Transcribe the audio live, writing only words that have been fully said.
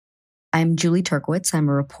I'm Julie Turkowitz. I'm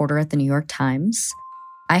a reporter at the New York Times.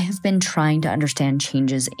 I have been trying to understand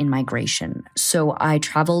changes in migration. So I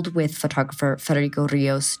traveled with photographer Federico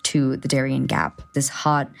Rios to the Darien Gap, this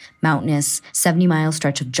hot, mountainous, 70-mile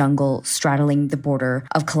stretch of jungle straddling the border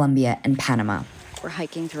of Colombia and Panama. We're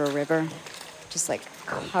hiking through a river, just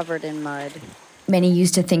covered in mud. Many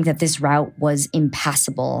used to think that this route was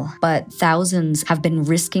impassable, but thousands have been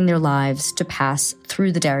risking their lives to pass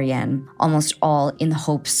through the Darien, almost all in the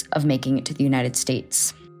hopes of making it to the United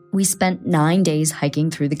States. We spent 9 days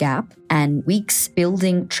hiking through the Gap and weeks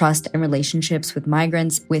building trust and relationships with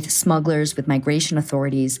migrants, with smugglers, with migration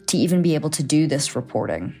authorities to even be able to do this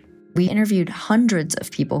reporting. We interviewed hundreds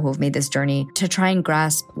of people who have made this journey to try and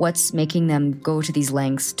grasp what's making them go to these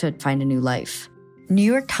lengths to find a new life. New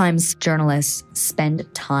York Times journalists spend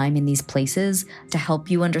time in these places to help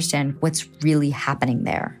you understand what's really happening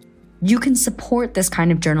there. You can support this kind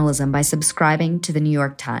of journalism by subscribing to the New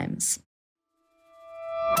York Times.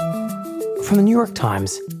 From the New York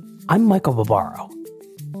Times, I'm Michael Barbaro.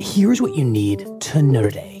 Here's what you need to know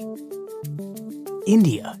today.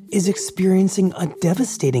 India is experiencing a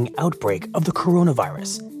devastating outbreak of the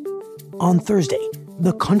coronavirus. On Thursday,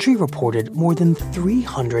 the country reported more than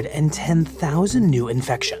 310,000 new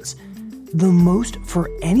infections, the most for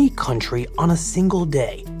any country on a single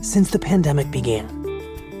day since the pandemic began.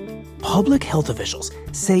 Public health officials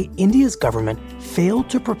say India's government failed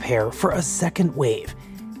to prepare for a second wave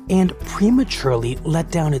and prematurely let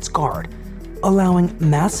down its guard, allowing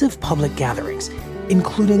massive public gatherings,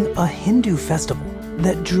 including a Hindu festival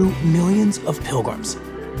that drew millions of pilgrims.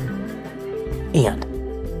 And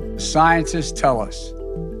scientists tell us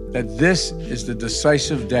that this is the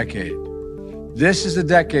decisive decade. This is the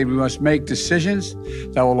decade we must make decisions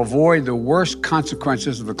that will avoid the worst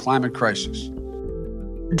consequences of the climate crisis.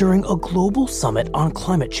 During a global summit on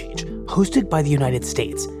climate change hosted by the United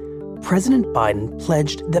States, President Biden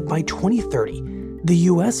pledged that by 2030, the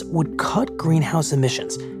U.S. would cut greenhouse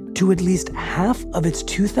emissions to at least half of its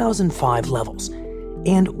 2005 levels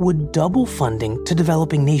and would double funding to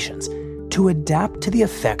developing nations to adapt to the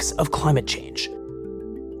effects of climate change.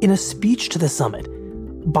 In a speech to the summit,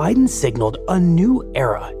 Biden signaled a new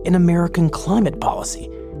era in American climate policy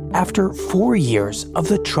after 4 years of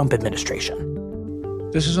the Trump administration.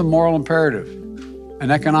 This is a moral imperative, an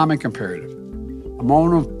economic imperative, a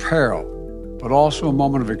moment of peril, but also a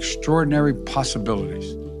moment of extraordinary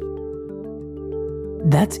possibilities.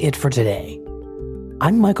 That's it for today.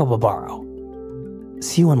 I'm Michael Barbaro.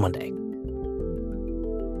 See you on Monday.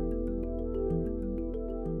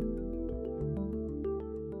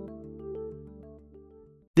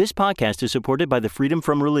 This podcast is supported by the Freedom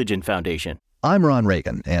From Religion Foundation. I'm Ron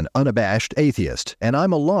Reagan, an unabashed atheist, and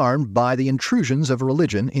I'm alarmed by the intrusions of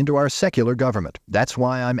religion into our secular government. That's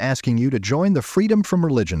why I'm asking you to join the Freedom From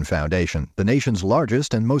Religion Foundation, the nation's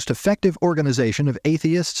largest and most effective organization of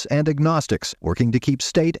atheists and agnostics, working to keep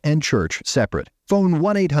state and church separate. Phone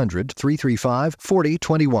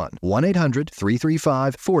 1-800-335-4021,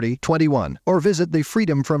 1-800-335-4021, or visit the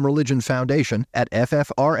Freedom From Religion Foundation at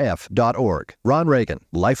ffrf.org. Ron Reagan,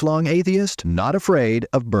 lifelong atheist, not afraid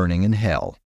of burning in hell.